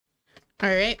All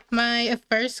right. My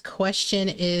first question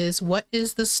is, what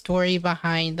is the story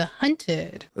behind The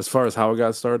Hunted? As far as how it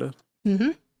got started,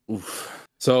 Mm-hmm. oof.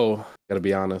 So, gotta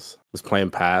be honest, I was playing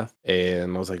Path,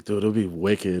 and I was like, dude, it would be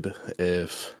wicked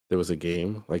if there was a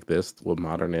game like this with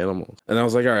modern animals. And I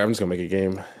was like, all right, I'm just gonna make a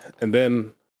game. And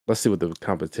then let's see what the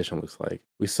competition looks like.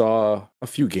 We saw a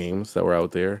few games that were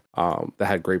out there that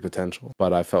had great potential,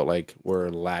 but I felt like we're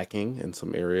lacking in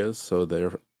some areas. So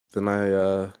then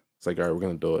I it's like, all right, we're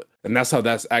gonna do it. And that's how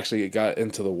that's actually got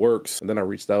into the works. And then I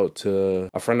reached out to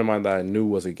a friend of mine that I knew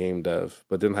was a game dev,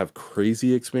 but didn't have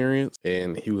crazy experience.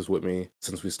 And he was with me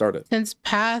since we started. Since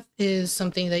Path is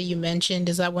something that you mentioned,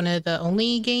 is that one of the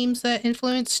only games that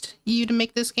influenced you to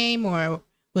make this game, or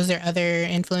was there other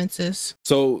influences?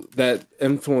 So that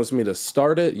influenced me to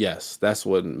start it. Yes, that's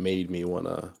what made me want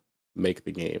to make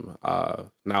the game.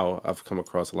 Now I've come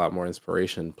across a lot more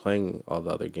inspiration playing all the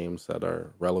other games that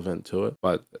are relevant to it.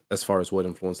 But as far as what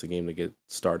influenced the game to get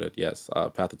started, yes,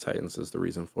 Path of Titans is the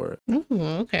reason for it. Ooh,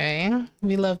 okay.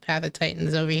 We love Path of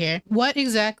Titans over here. What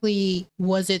exactly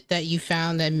was it that you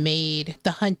found that made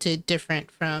The Hunted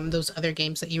different from those other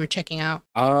games that you were checking out?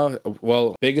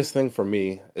 Well, biggest thing for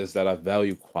me is that I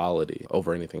value quality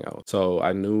over anything else. So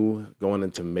I knew going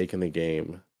into making the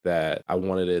game that I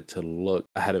wanted it to look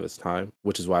ahead of its time,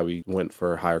 which is why we went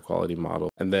for a higher quality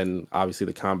model. And then obviously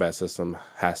the combat system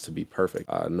has to be perfect.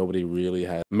 Nobody really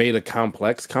had made a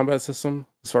complex combat system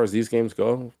as far as these games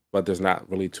go, but there's not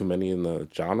really too many in the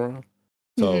genre.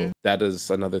 So that is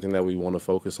another thing that we want to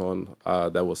focus on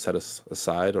that will set us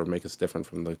aside or make us different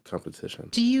from the competition.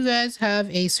 Do you guys have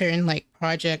a certain like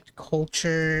project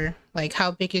culture? Like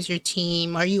how big is your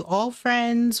team? Are you all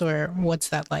friends or what's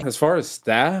that like? As far as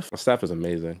staff, my staff is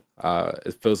amazing.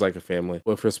 It feels like a family.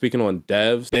 But if we're speaking on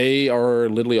devs, they are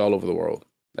literally all over the world.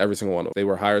 Every single one of them. They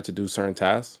were hired to do certain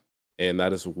tasks. And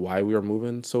that is why we are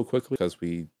moving so quickly, because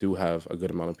we do have a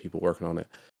good amount of people working on it.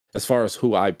 As far as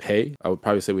who I pay, I would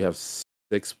probably say we have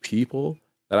 6 people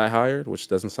that I hired, which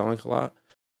doesn't sound like a lot,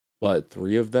 but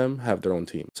 3 of them have their own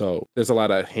team. So there's a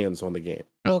lot of hands on the game.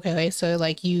 Okay, so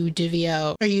like you divvy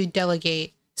out or you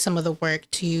delegate some of the work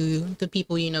to the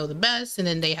people you know the best, and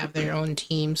then they have their own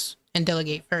teams and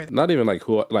delegate further. Not even like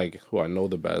who I know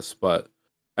the best, but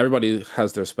everybody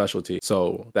has their specialty.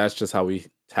 So that's just how we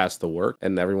task the work.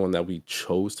 And everyone that we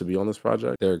chose to be on this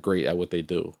project, they're great at what they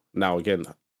do. Now, again,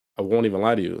 I won't even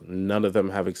lie to you. None of them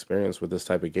have experience with this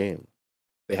type of game.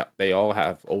 They all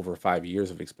have over 5 years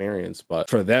of experience, but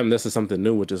for them, this is something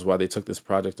new, which is why they took this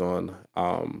project on,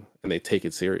 and they take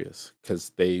it serious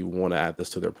because they want to add this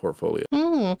to their portfolio.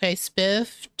 Oh, okay.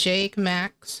 Spiff, Jake,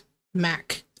 Mac.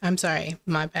 I'm sorry,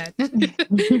 my bad. But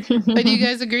do you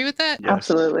guys agree with that? Yes.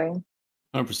 Absolutely.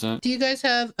 100%. Do you guys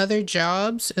have other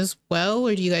jobs as well,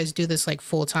 or do you guys do this like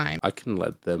full time? I can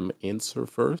let them answer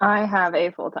first. I have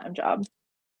a full-time job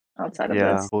outside of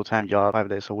this. Full-time job, 5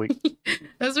 days a week.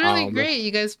 That's really great. You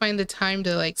guys find the time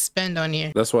to like spend on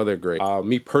here. That's why they're great.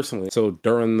 Me personally, so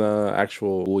during the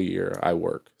actual school year, I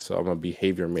work. So I'm a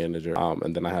behavior manager,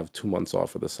 and then I have 2 months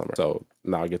off for the summer. So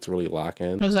now I get to really lock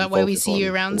in. Is that and why we focus see you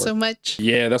on around work. so much?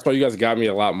 Yeah, that's why you guys got me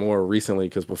a lot more recently,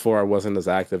 because before I wasn't as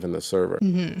active in the server.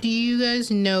 Do you guys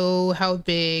know how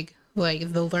big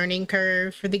like the learning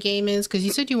curve for the game is? Because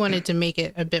you said you wanted to make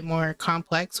it a bit more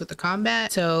complex with the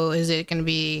combat. So is it going to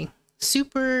be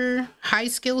super high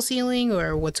skill ceiling,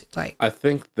 or what's it like? I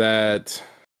think that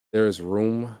there is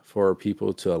room for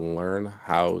people to learn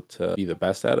how to be the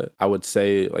best at it. I would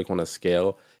say, like on a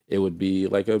scale, it would be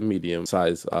like a medium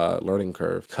size learning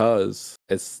curve, because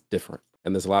it's different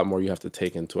and there's a lot more you have to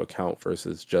take into account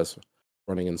versus just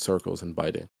running in circles and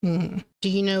biting. Do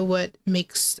you know what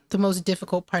makes the most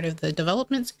difficult part of the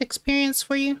development experience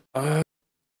for you? The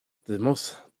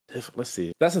most let's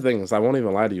see. That's the thing, is I won't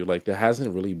even lie to you. Like, there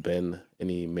hasn't really been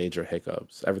any major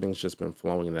hiccups. Everything's just been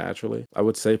flowing naturally. I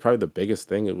would say probably the biggest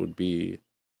thing it would be,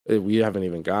 we haven't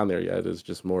even gone there yet. It's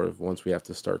just more of once we have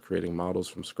to start creating models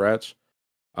from scratch,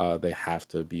 they have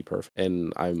to be perfect.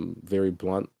 And I'm very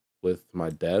blunt with my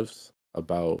devs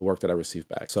about work that I receive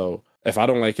back. So if I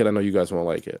don't like it, I know you guys won't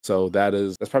like it. So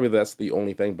that's the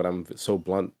only thing, but I'm so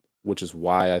blunt, which is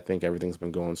why I think everything's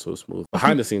been going so smooth.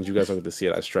 Behind the scenes, you guys don't get to see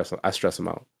it. I stress them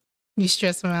out. You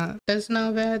stress them out. That's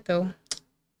not bad though.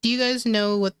 Do you guys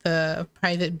know what the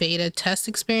private beta test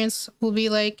experience will be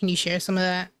like? Can you share some of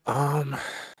that?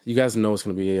 You guys know it's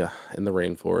going to be in the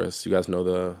rainforest. You guys know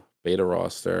the beta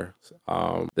roster.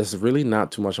 There's really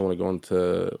not too much I want to go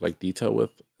into like detail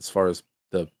with as far as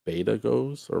the beta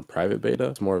goes, or private beta.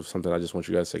 It's more of something I just want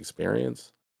you guys to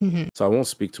experience. So I won't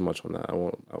speak too much on that. I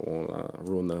won't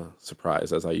ruin the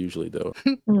surprise as I usually do.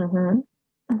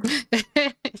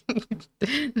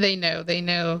 They know. They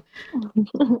know.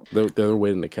 They're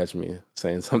waiting to catch me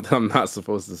saying something I'm not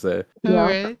supposed to say. All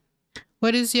Yeah. right.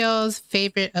 What is y'all's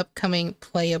favorite upcoming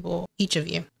playable? Each of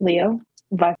you. Leo,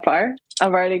 by far.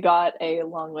 I've already got a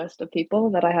long list of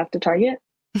people that I have to target.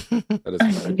 That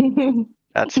is crazy.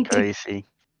 That's crazy.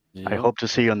 I hope to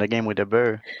see you on the game with the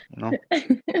bear. You know.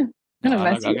 I'm gonna Yeah,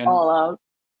 mess look, you all up.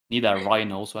 need that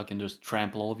rhino so I can just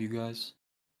trample all of you guys.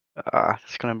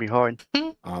 It's gonna be hard.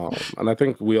 And I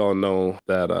think we all know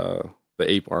that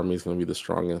the ape army is going to be the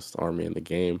strongest army in the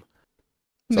game.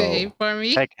 The So ape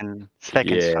army. Second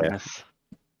Yeah. strongest.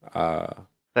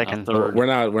 Second. third. we're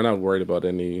not worried about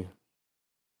any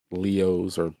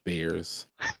Leos or bears.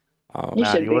 You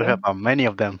Nah, should you will be. have many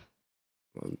of them.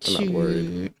 I'm not worried.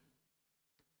 Shoot.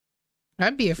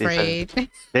 I'd be afraid.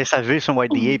 There's a reason why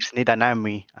the apes need an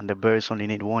army and the birds only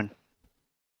need one.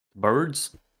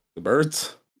 Birds? The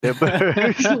birds? The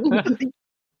birds.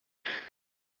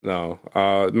 No.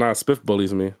 Spiff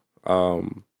bullies me.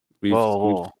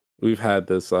 We've had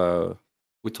this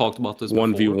We talked about this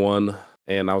 1v1,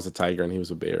 and I was a tiger and he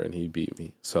was a bear and he beat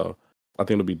me. So I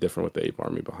think it'll be different with the ape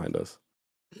army behind us.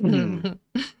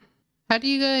 How do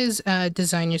you guys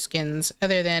design your skins?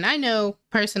 Other than, I know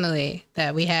personally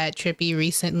that we had Trippy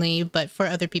recently, but for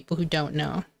other people who don't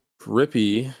know.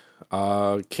 Trippy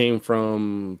came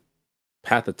from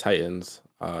Path of Titans.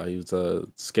 He was a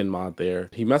skin mod there.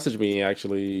 He messaged me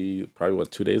actually probably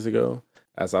 2 days ago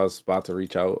as I was about to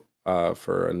reach out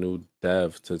for a new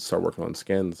dev to start working on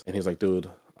skins. And he's like, dude,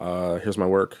 here's my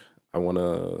work. I want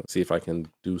to see if I can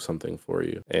do something for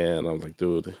you. And I was like,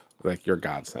 dude, like, you're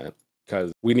godsend.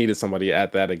 Because we needed somebody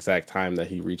at that exact time that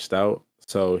he reached out.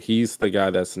 So he's the guy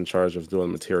that's in charge of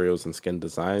doing materials and skin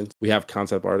designs. We have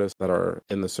concept artists that are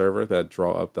in the server that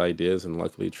draw up the ideas, and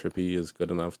luckily Trippy is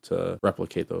good enough to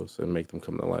replicate those and make them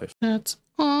come to life. That's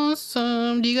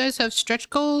awesome. Do you guys have stretch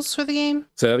goals for the game?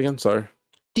 Say that again, sorry.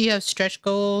 Do you have stretch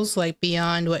goals like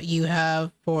beyond what you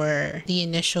have for the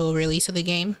initial release of the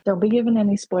game? Don't be giving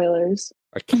any spoilers.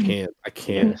 I can't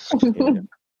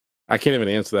even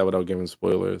answer that without giving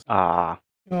spoilers. You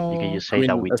can just say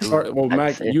that we do. Mac,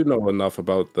 That's it. you know enough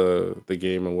about the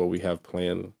game and what we have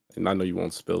planned, and I know you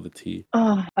won't spill the tea.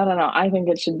 I don't know. I think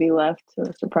it should be left to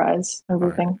a surprise.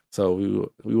 Everything. Right. So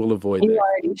we will avoid You that.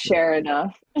 already share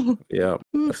enough. Yeah,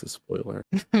 that's a spoiler.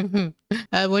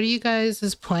 What are you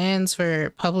guys' plans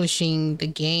for publishing the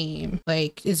game?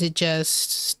 Like, is it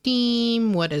just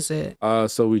Steam? What is it?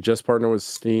 So we just partnered with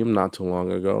Steam not too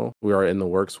long ago. We are in the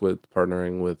works with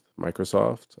partnering with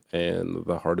Microsoft, and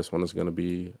the hardest one is going to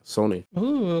be Sony.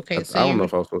 Ooh, okay. So I don't know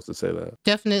if I was supposed to say that.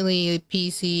 definitely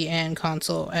PC and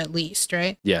console at least,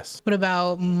 right? Yes. What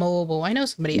about mobile? I know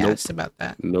somebody Nope. asked about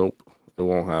that. Nope. It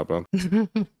won't happen.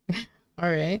 All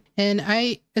right. And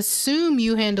I assume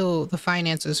you handle the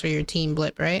finances for your team,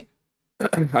 Blip, right?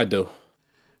 I do.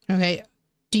 Okay.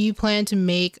 Do you plan to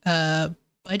make a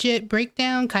budget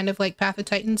breakdown, kind of like Path of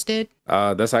Titans did?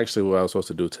 That's actually what I was supposed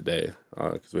to do today,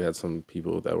 because we had some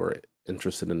people that were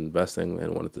interested in investing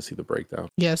and wanted to see the breakdown.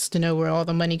 Yes, to know where all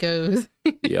the money goes.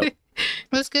 Yep.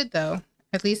 That's good, though.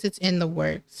 At least it's in the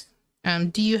works.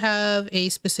 Do you have a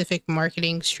specific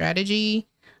marketing strategy?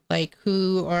 Like,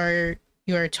 who are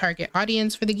your target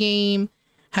audience for the game?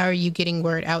 How are you getting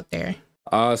word out there?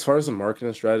 As far as the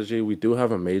marketing strategy, we do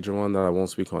have a major one that I won't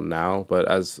speak on now, but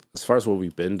as far as what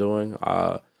we've been doing,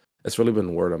 it's really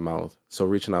been word of mouth. So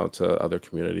reaching out to other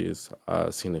communities,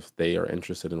 seeing if they are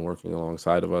interested in working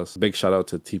alongside of us. Big shout out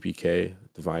to TPK,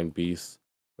 Divine Beast,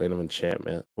 Lane of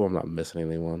Enchantment. Oh, I'm not missing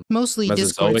anyone. Mostly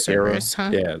Discord Mesozoic era. servers,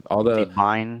 huh? Yeah, all the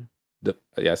Divine.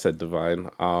 I said Divine.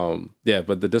 Yeah,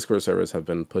 but the Discord servers have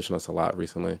been pushing us a lot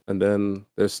recently. And then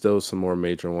there's still some more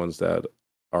major ones that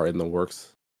are in the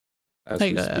works as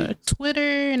Like we speak.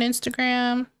 Twitter and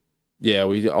Instagram. Yeah,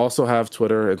 we also have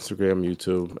Twitter, Instagram,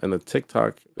 YouTube, and the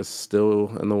TikTok is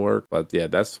still in the work. But yeah,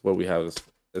 that's what we have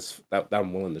is that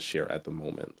I'm willing to share at the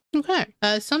moment. Okay.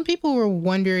 Some people were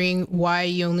wondering why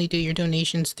you only do your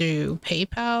donations through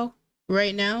PayPal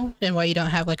right now and why you don't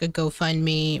have like a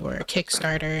GoFundMe or a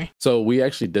Kickstarter. So we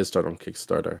actually did start on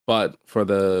Kickstarter, but for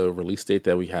the release date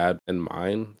that we had in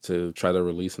mind to try to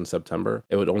release in September,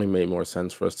 it would only make more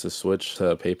sense for us to switch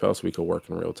to PayPal so we could work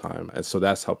in real time. And so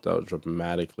that's helped out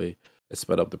dramatically. It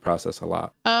sped up the process a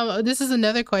lot. This is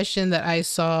another question that I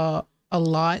saw a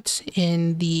lot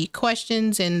in the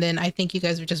questions, and then I think you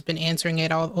guys have just been answering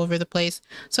it all over the place.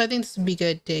 So I think this would be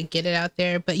good to get it out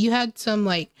there. But you had some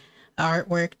like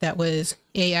artwork that was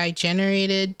AI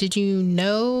generated. Did you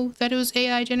know that it was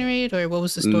AI generated, or what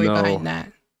was the story behind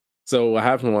that? So what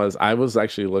happened was I was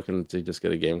actually looking to just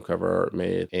get a game cover art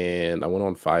made, and I went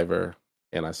on Fiverr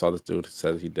and I saw this dude who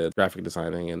said he did graphic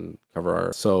designing and cover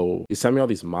art. So he sent me all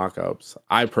these mock-ups.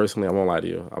 I personally, I won't lie to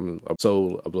you, I'm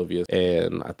so oblivious,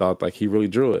 and I thought like he really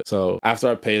drew it. So after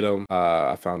I paid him,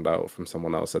 I found out from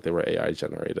someone else that they were AI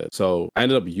generated. So I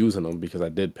ended up using them because I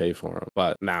did pay for them.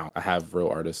 But now I have real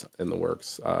artists in the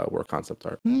works, work concept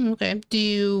art. Okay. Do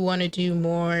you want to do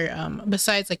more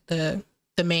besides like the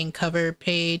main cover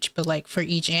page, but like for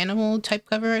each animal type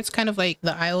cover, it's kind of like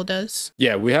the Isle does?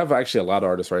 Yeah, we have actually a lot of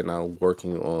artists right now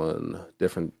working on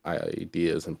different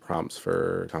ideas and prompts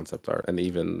for concept art, and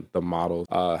even the models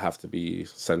have to be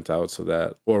sent out so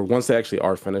that, or once they actually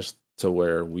are finished to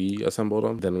where we assemble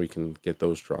them, then we can get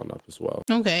those drawn up as well.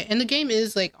 Okay. And the game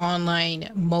is like online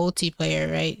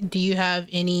multiplayer, right? Do you have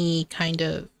any kind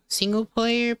of single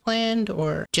player planned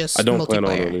or just I don't multiplayer? plan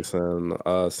on releasing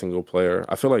single player.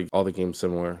 I feel like all the games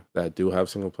similar that do have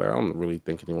single player, I don't really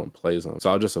think anyone plays them. So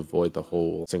I'll just avoid the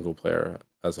whole single player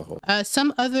as a whole.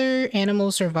 Some other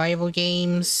animal survival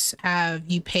games have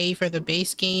you pay for the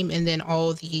base game and then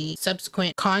all the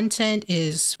subsequent content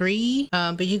is free.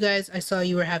 But you guys, I saw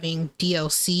you were having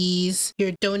DLCs.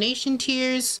 Your donation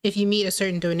tiers, if you meet a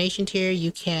certain donation tier,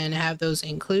 you can have those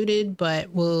included,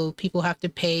 but will people have to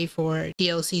pay for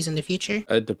DLCs in the future?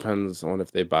 It depends on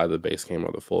if they buy the base game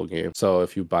or the full game. So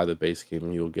if you buy the base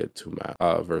game, you'll get 2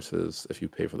 maps versus if you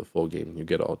pay for the full game, you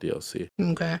get all DLC.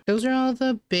 Okay. Those are all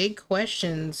the big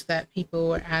questions that people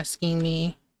were asking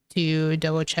me to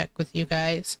double check with you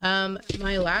guys.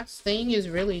 My last thing is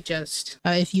really just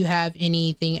if you have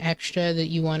anything extra that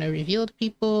you want to reveal to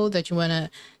people, that you want to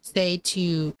say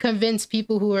to convince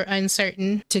people who are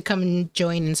uncertain to come and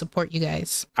join and support you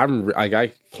guys.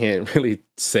 I can't really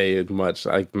say much.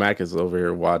 Like Mac is over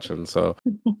here watching, so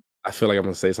I feel like I'm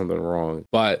gonna say something wrong.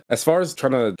 But as far as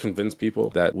trying to convince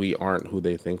people that we aren't who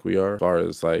they think we are, as far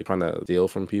as like trying to steal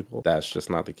from people, that's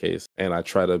just not the case. And I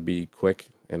try to be quick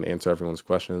and answer everyone's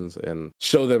questions and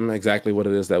show them exactly what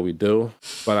it is that we do.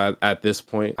 But at this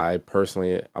point, I'm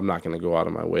not going to go out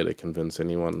of my way to convince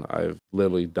anyone. I've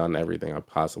literally done everything I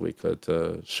possibly could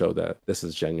to show that this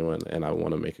is genuine and I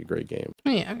want to make a great game.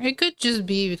 Yeah, it could just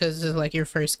be because it's like your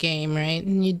first game, right?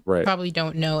 And you probably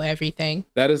don't know everything.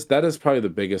 That is probably the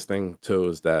biggest thing too,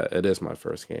 is that it is my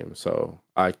first game. So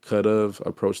I could have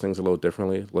approached things a little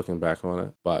differently looking back on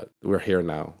it, but we're here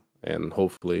now. And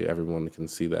hopefully everyone can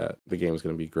see that the game is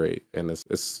going to be great. And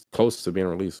it's close to being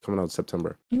released, coming out in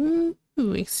September. Ooh,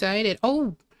 excited.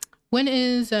 Oh, when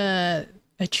is a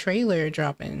trailer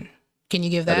dropping? Can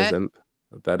you give that?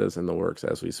 That is in the works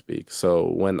as we speak. So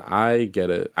when I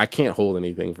get it, I can't hold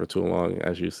anything for too long,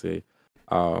 as you see.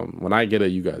 When I get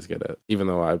it, you guys get it, even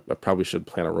though I probably should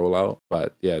plan a rollout.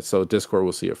 But yeah, so Discord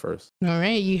will see it first. All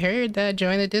right, you heard that.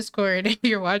 Join the Discord if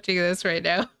you're watching this right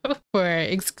now for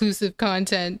exclusive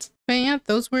content. But yeah,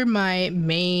 those were my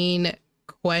main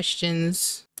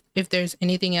questions. If there's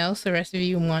anything else the rest of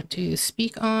you want to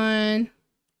speak on,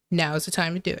 now is the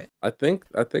time to do it. I think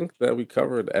that we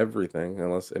covered everything,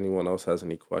 unless anyone else has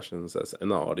any questions that's in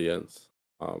the audience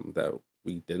that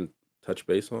we didn't touch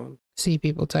base on. See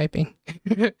people typing,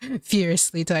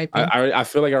 furiously typing. I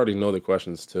feel like I already know the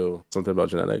questions too. Something about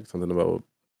genetics, something about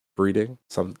breeding,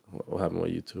 what happened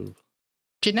with YouTube.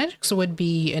 Genetics would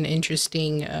be an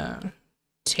interesting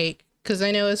take, because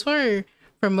I know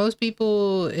for most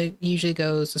people it usually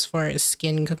goes as far as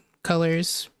skin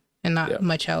colors and not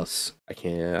much else. I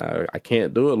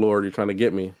can't do it, Lord. You're trying to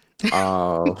get me. That's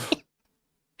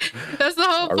the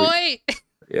whole point.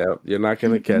 Yeah, you're not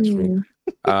gonna catch me.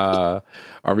 Are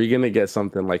we gonna get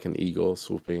something like an eagle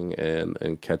swooping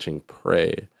and catching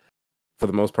prey? For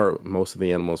the most part, most of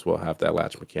the animals will have that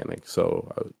latch mechanic,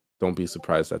 so don't be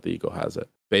surprised that the eagle has it.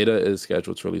 Beta is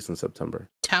scheduled to release in September.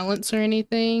 Talents or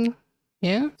anything?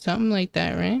 Yeah, something like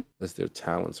that, right? Is there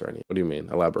talents or anything? What do you mean?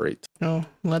 Elaborate. Oh,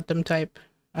 let them type.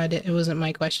 It wasn't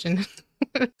my question.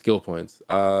 Skill points.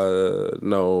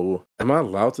 No. Am I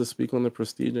allowed to speak on the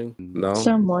prestiging? No.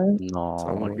 Somewhat.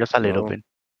 No, just a little bit.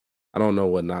 I don't know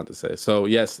what not to say. So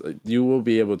yes, you will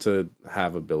be able to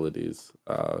have abilities.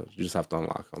 You just have to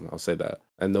unlock them. I'll say that.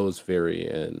 And those vary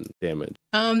in damage.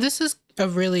 This is a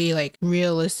really like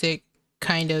realistic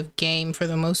kind of game for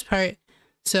the most part.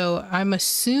 So I'm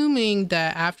assuming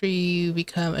that after you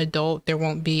become adult, there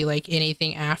won't be like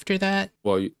anything after that.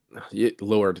 Well,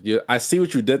 Lord, I see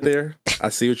what you did there.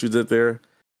 That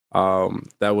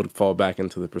would fall back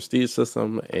into the prestige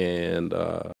system, and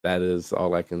that is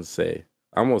all I can say.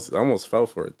 I almost fell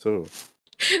for it too.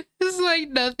 There's like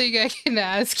nothing I can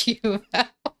ask you about,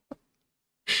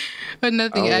 but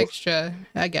nothing extra,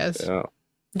 I guess. Yeah.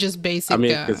 Just basic. I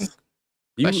mean,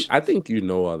 I think you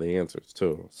know all the answers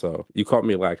too. So you caught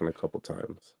me lacking a couple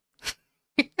times.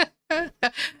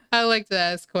 I like to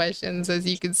ask questions, as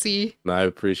you can see. No, I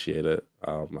appreciate it.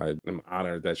 I am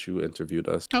honored that you interviewed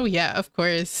us. Oh yeah, of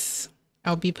course.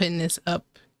 I'll be putting this up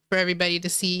for everybody to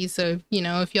see. So,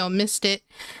 if y'all missed it,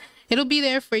 it'll be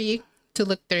there for you to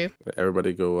look through.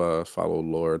 Everybody go follow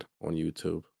Lord on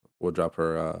YouTube. We'll drop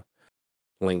her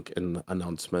link in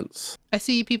announcements. I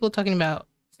see people talking about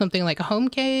something like a home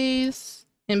case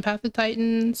in Path of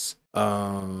Titans.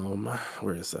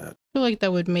 Where is that? I feel like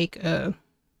that would make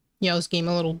y'all's game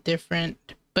a little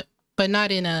different, but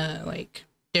not in a like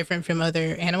different from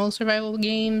other animal survival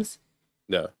games.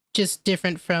 Yeah. Just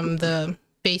different from the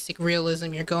basic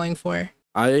realism you're going for.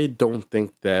 I don't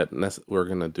think that we're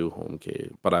gonna do home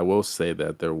cave, but I will say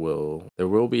that there will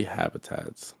be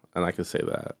habitats, and I can say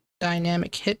that.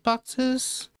 Dynamic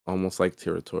hitboxes. Almost like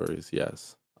territories,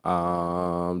 yes.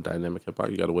 Dynamic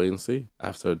hitbox. You gotta wait and see.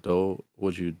 After adult,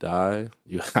 would you die?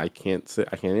 I can't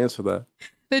answer that.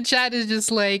 The chat is just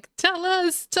like, tell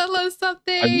us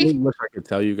something. I really wish I could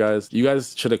tell you guys. You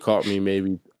guys should have caught me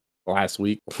maybe last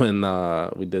week when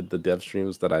we did the dev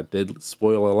streams that I did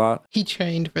spoil a lot. He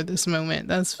trained for this moment.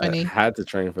 That's funny. I had to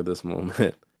train for this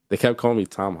moment. They kept calling me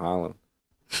Tom Holland.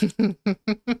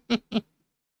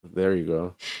 There you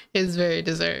go. It's very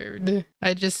deserved.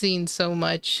 I just seen so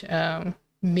much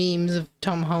memes of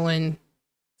Tom Holland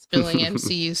spilling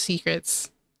MCU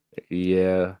secrets.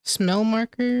 Yeah. Smell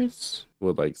markers?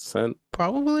 With like scent?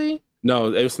 Probably.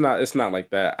 No, it's not like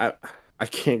that. I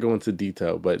can't go into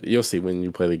detail, but you'll see when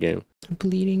you play the game.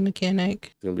 Bleeding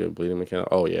mechanic. It's gonna be a bleeding mechanic.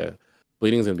 Oh yeah.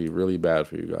 Bleeding's gonna be really bad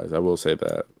for you guys. I will say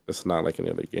that. It's not like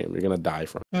any other game. You're gonna die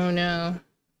from it. Oh no.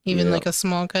 Even like a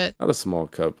small cut? Not a small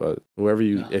cut, but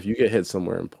if you get hit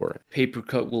somewhere important. Paper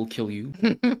cut will kill you.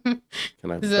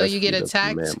 So you get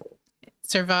attacked,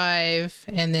 survive,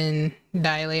 and then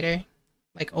die later?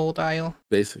 Like old Isle?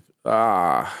 Basic.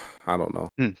 I don't know.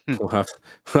 We'll have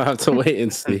to wait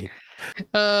and see.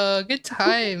 Good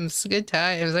times. Good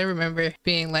times. I remember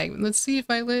being like, let's see if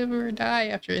I live or die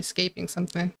after escaping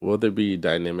something. Will there be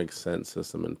dynamic scent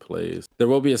system in place? There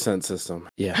will be a scent system.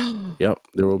 Yeah. Yep.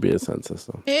 There will be a scent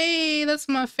system. Hey, that's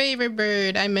my favorite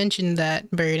bird. I mentioned that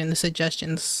bird in the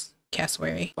suggestions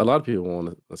cassowary. A lot of people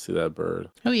want to see that bird.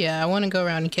 Oh yeah, I want to go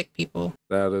around and kick people.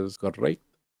 That is great.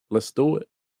 Let's do it.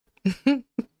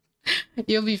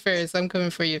 You'll be first. I'm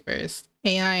coming for you first.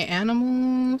 AI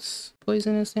animals,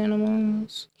 poisonous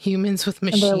animals, humans with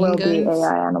machine guns. There will be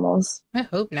AI animals. I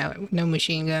hope no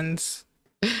machine guns.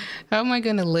 How am I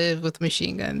gonna live with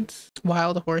machine guns?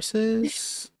 Wild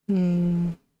horses?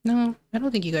 No, I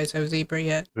don't think you guys have zebra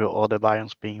yet. Will all the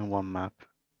biomes be in one map?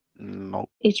 No.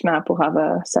 Each map will have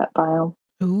a set biome.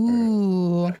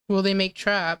 Ooh, will they make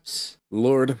traps?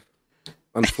 Lord,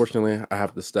 unfortunately, I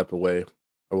have to step away.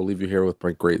 I will leave you here with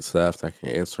my great staff that can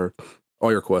answer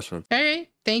all your questions. All right.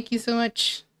 Thank you so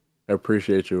much. I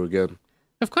appreciate you again.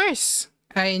 Of course.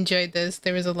 I enjoyed this.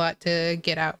 There was a lot to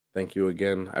get out. Thank you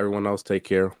again. Everyone else, take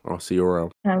care. I'll see you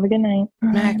around. Have a good night.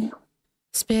 Mac.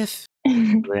 Spiff.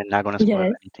 We're not going to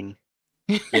spoil anything.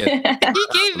 Yeah. He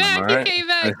came back. Right. He came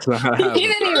back. He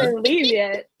didn't even leave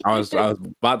yet. I was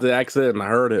about to exit and I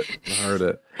heard it.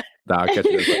 Nah, I'll catch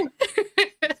you later.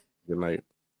 Good night.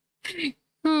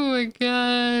 Oh my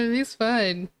god, it's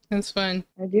fun. It's fun.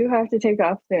 I do have to take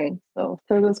off soon, so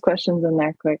throw those questions in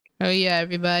there quick. Oh yeah,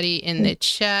 everybody in the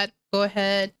chat, go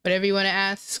ahead. Whatever you want to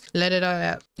ask, let it all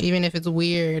out. Even if it's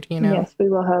weird, Yes, we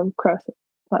will have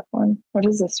cross-platform. What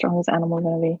is the strongest animal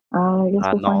going to be? I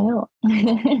guess we'll find out.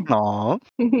 No.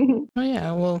 Oh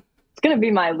yeah, well. It's going to be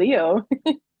my Leo.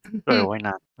 Sure, why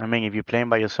not? I mean, if you're playing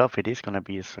by yourself, it is going to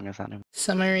be as strong as animal.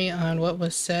 Summary on what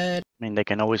was said. I mean, they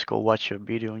can always go watch your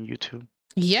video on YouTube.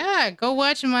 Yeah, go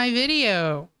watch my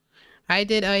video. I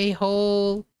did a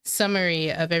whole summary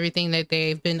of everything that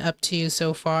they've been up to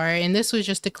so far. And this was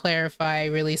just to clarify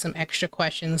really some extra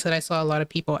questions that I saw a lot of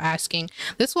people asking.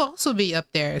 This will also be up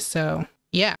there. So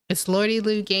yeah, it's Lordy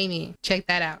Lou Gaming. Check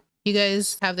that out. You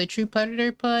guys have the True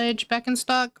Predator pledge back in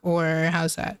stock, or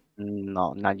how's that?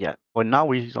 No, not yet. Well, now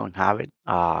we don't have it.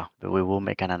 But we will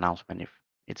make an announcement if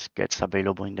it gets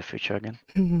available in the future again.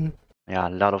 Yeah, a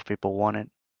lot of people want it.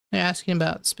 They're asking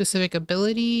about specific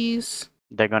abilities.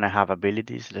 They're gonna have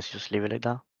abilities. Let's just leave it like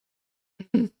that.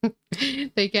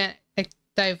 They can't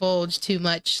divulge too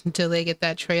much until they get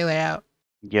that trailer out.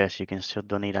 Yes, you can still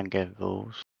donate and get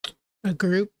those. A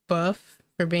group buff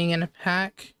for being in a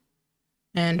pack.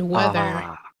 And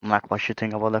weather. Mac, what you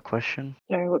think about that question?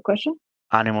 Sorry, what question?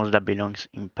 Animals that belongs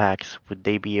in packs, would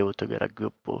they be able to get a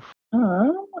group buff? I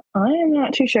am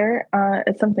not too sure.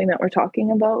 It's something that we're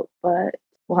talking about, but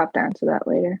we'll have to answer that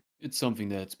later. It's something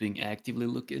that's being actively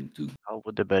looked into. How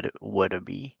would the better weather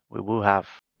be? We will have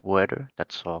weather,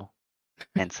 that's all.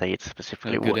 and say it A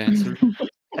specifically good what. answer.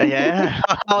 Yeah,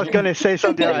 I was gonna say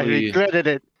something. I Really? regretted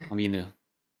it. I mean,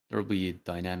 there'll be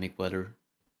dynamic weather.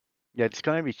 Yeah, it's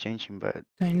gonna be changing, but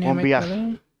won't Dynamic be as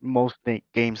weather. most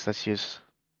games that's just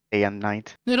day and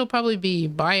night. It'll probably be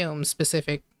biome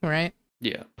specific, right?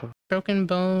 Yeah, Broken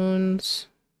bones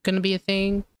gonna be a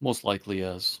thing. most likely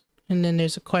yes. And then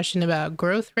there's a question about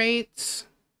growth rates.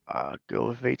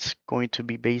 Growth rate's going to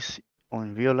be based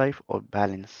on real life or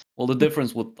balance. Well, the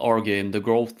difference with our game, the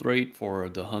growth rate for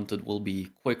the hunted will be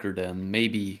quicker than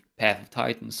maybe Path of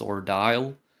Titans or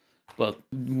Dial. But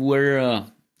where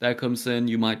that comes in,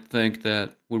 you might think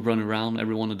that we're running around,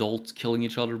 everyone adults killing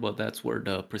each other, but that's where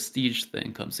the prestige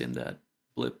thing comes in that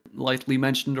Blip lightly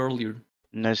mentioned earlier.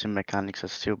 Nursing mechanics are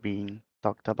still being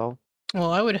talked about.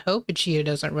 Well, I would hope a cheetah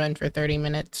doesn't run for 30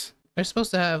 minutes. They're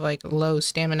supposed to have like low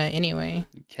stamina anyway.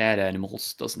 Cat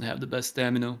animals doesn't have the best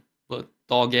stamina, but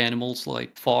dog animals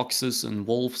like foxes and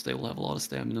wolves, they will have a lot of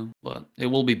stamina. But it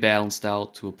will be balanced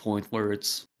out to a point where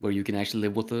you can actually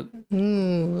live with it.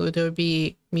 Ooh, there would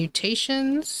be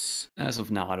mutations. As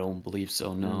of now, I don't believe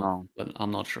so, no. But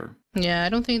I'm not sure. Yeah, I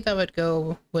don't think that would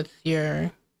go with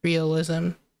your realism,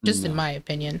 just in No. my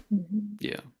opinion.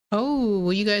 Yeah. Oh,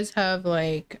 will you guys have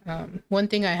like one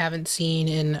thing I haven't seen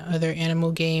in other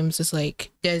animal games is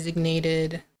like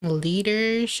designated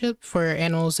leadership for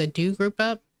animals that do group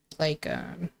up, like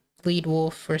lead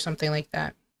wolf or something like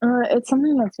that. It's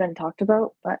something that's been talked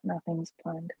about, but nothing's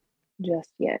planned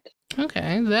just yet.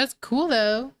 Okay, that's cool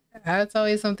though. That's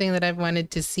always something that I've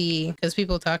wanted to see because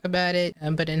people talk about it,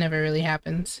 but it never really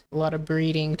happens. A lot of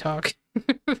breeding talk.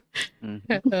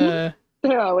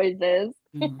 There always is.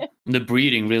 The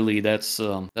breeding, really, that's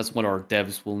what our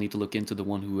devs will need to look into, the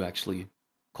one who actually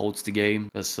codes the game.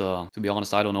 Because to be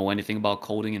honest, I don't know anything about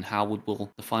coding and how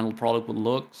the final product would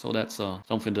look. So that's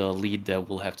something the lead dev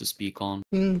will have to speak on.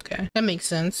 Okay, that makes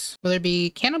sense. Will there be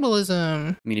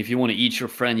cannibalism? I mean, if you want to eat your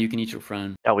friend, you can eat your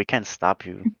friend. Yeah, we can't stop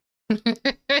you.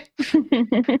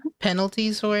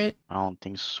 Penalties for it? I don't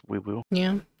think we will.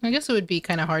 Yeah, I guess it would be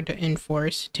kind of hard to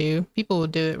enforce too. People will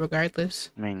do it regardless.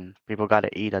 I mean, people gotta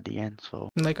eat at the end, so.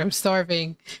 Like, I'm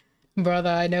starving. Brother,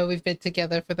 I know we've been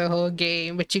together for the whole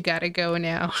game, but you gotta go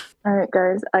now. All right,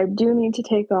 guys, I do need to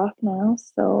take off now.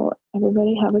 So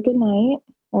everybody have a good night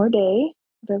or day,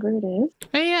 whatever it is.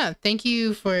 Oh yeah, thank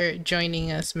you for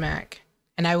joining us, Mac.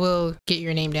 And I will get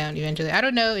your name down eventually. I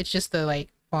don't know, it's just the like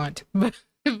font. but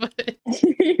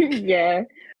Yeah,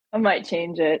 I might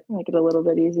change it, make it a little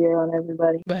bit easier on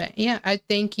everybody. But yeah, I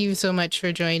thank you so much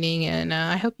for joining, and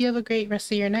I hope you have a great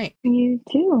rest of your night. You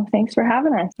too. Thanks for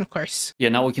having us. Of course. Yeah,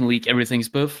 now we can leak everything,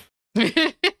 Spiff.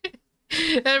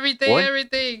 everything, What?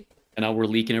 everything. And now we're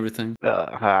leaking everything.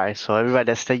 Alright, so everybody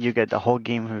that said you get the whole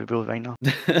game revealed right now.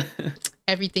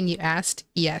 Everything you asked,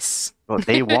 yes. Well,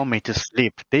 they want me to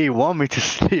sleep. They want me to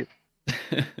sleep.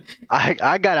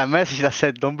 I got a message that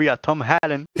said, "Don't be a Tom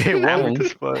Hallen." They want me to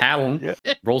spoil. Hallen. Yeah.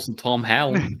 Roll some Tom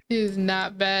Hallen. It is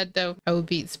not bad though. I will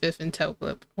beat Spiff and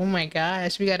Toplip. Oh my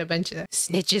gosh, we got a bunch of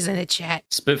snitches in the chat.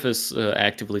 Spiff is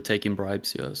actively taking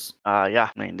bribes, yes. Yeah,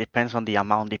 I mean, depends on the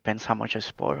amount, depends how much I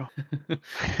spoil.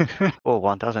 Oh,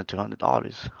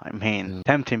 $1,200. I mean, Yeah.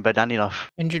 tempting, but not enough.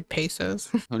 100 pesos.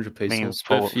 100 I mean, pesos.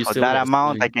 for, Spiff, you for still that have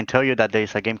amount, I something. can tell you that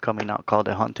there's a game coming out called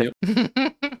The Hunted. Yep.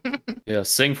 Yeah,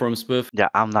 sing for him, Spiff. Yeah,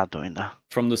 I'm not doing that.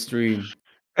 From the stream.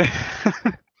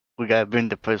 We gotta bring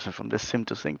the person from the sim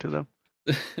to sing to them.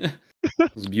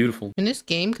 It was beautiful. When this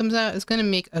game comes out, it's gonna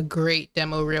make a great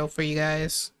demo reel for you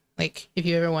guys. Like, if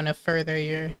you ever want to further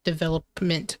your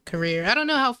development career. I don't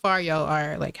know how far y'all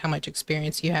are, like how much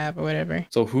experience you have or whatever.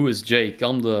 So who is Jake?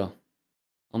 I'm the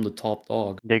top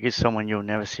dog. There is someone you'll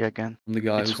never see again. I'm the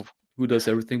guy It's- who does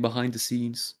everything behind the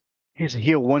scenes. He's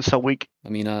here once a week. I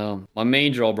mean, my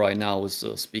main job right now is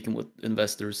speaking with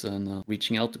investors and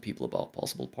reaching out to people about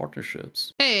possible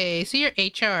partnerships. Hey, so you're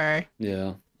HR.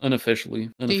 Yeah, unofficially,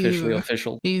 you-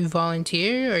 official. Do you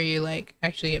volunteer or you like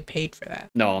actually get paid for that?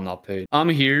 No, I'm not paid. I'm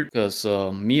here because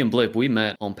me and Blip, we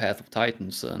met on Path of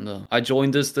Titans, and I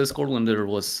joined this Discord when there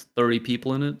was 30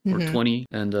 people in it, or Mhm. 20,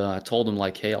 and I told them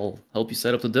like, hey, I'll help you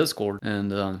set up the Discord,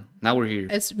 and now we're here.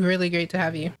 It's really great to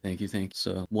have you. Thank you, thank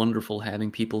you. It's wonderful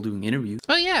having people doing interviews.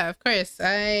 Oh yeah, of course.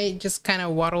 I just kind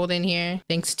of waddled in here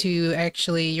thanks to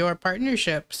actually your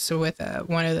partnerships with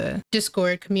one of the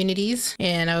Discord communities,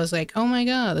 and I was like, oh my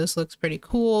god, this looks pretty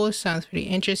cool. Sounds pretty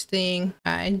interesting.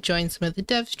 I joined some of the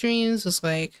dev streams. Was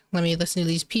like, let me listen to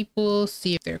these people,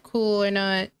 see if they're cool or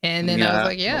not. And then I was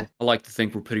like, yeah. I like to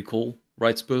think we're pretty cool,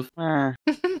 right, Spoof?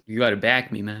 You gotta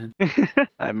back me, man.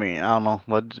 I mean, I don't know.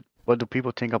 What do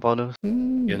people think about us?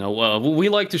 Mm. You know, we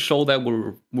like to show that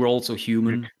we're also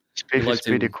human, Space is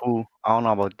pretty cool. I don't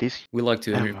know about this. We like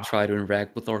to try to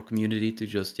interact with our community to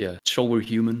just show we're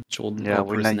human, show our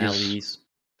personalities.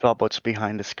 Not what's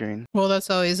behind the screen. Well, that's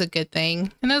always a good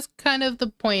thing, and that's kind of the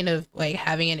point of like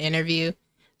having an interview,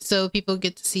 so people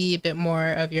get to see a bit more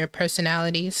of your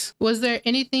personalities. Was there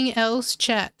anything else,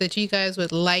 chat, that you guys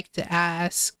would like to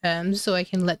ask? So I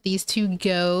can let these two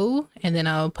go, and then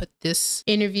I'll put this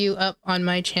interview up on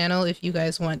my channel if you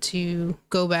guys want to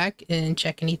go back and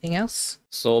check anything else.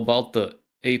 So about the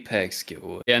Apex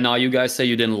giveaway. Yeah, now you guys say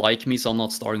you didn't like me, so I'm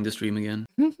not starting the stream again.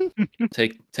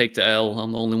 Take the L.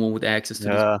 I'm the only one with access to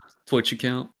the Twitch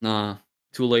account. Nah,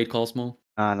 too late, Cosmo.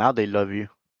 Now they love you.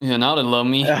 Yeah, now they love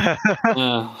me.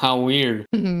 How weird.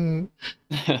 I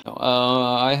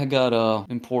got an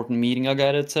important meeting I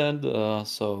gotta attend,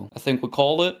 so I think we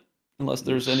call it. Unless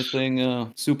there's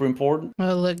anything super important.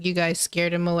 Well, look, you guys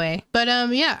scared him away. But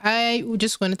yeah, I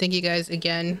just want to thank you guys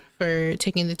again for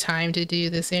taking the time to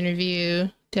do this interview,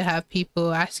 to have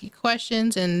people ask you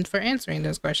questions, and for answering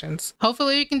those questions.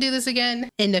 Hopefully we can do this again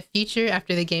in the future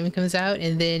after the game comes out,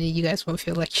 and then you guys won't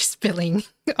feel like you're spilling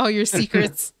all your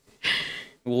secrets.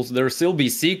 Will there still be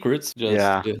secrets?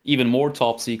 Just even more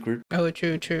top secret. Oh,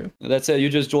 true. That's it. You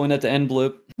just joined at the end,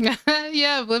 Blip.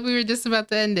 Yeah, Blip, we were just about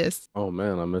to end this. Oh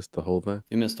man, I missed the whole thing.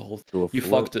 You missed the whole thing. You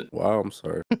fucked it. Wow, I'm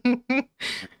sorry.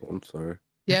 I'm sorry.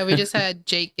 Yeah, we just had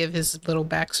Jake give his little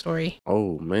backstory.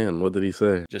 Oh man, what did he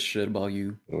say? Just shit about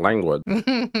you. Language.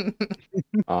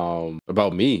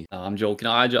 About me. I'm joking.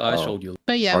 I showed you.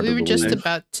 But yeah, we were just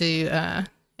about to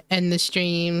end the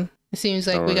stream. It seems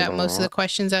like we got most of the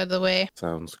questions out of the way.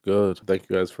 Sounds good. Thank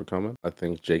you guys for coming. I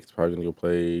think Jake's probably gonna go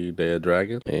play Day of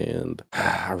Dragon, and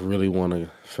I really want to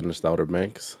finish the Outer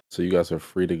Banks. So you guys are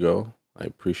free to go. I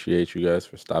appreciate you guys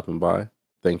for stopping by.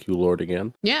 Thank you, Lord,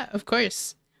 again. Yeah, of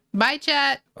course. Bye,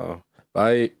 chat.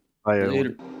 Bye. Bye,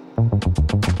 everyone. Later.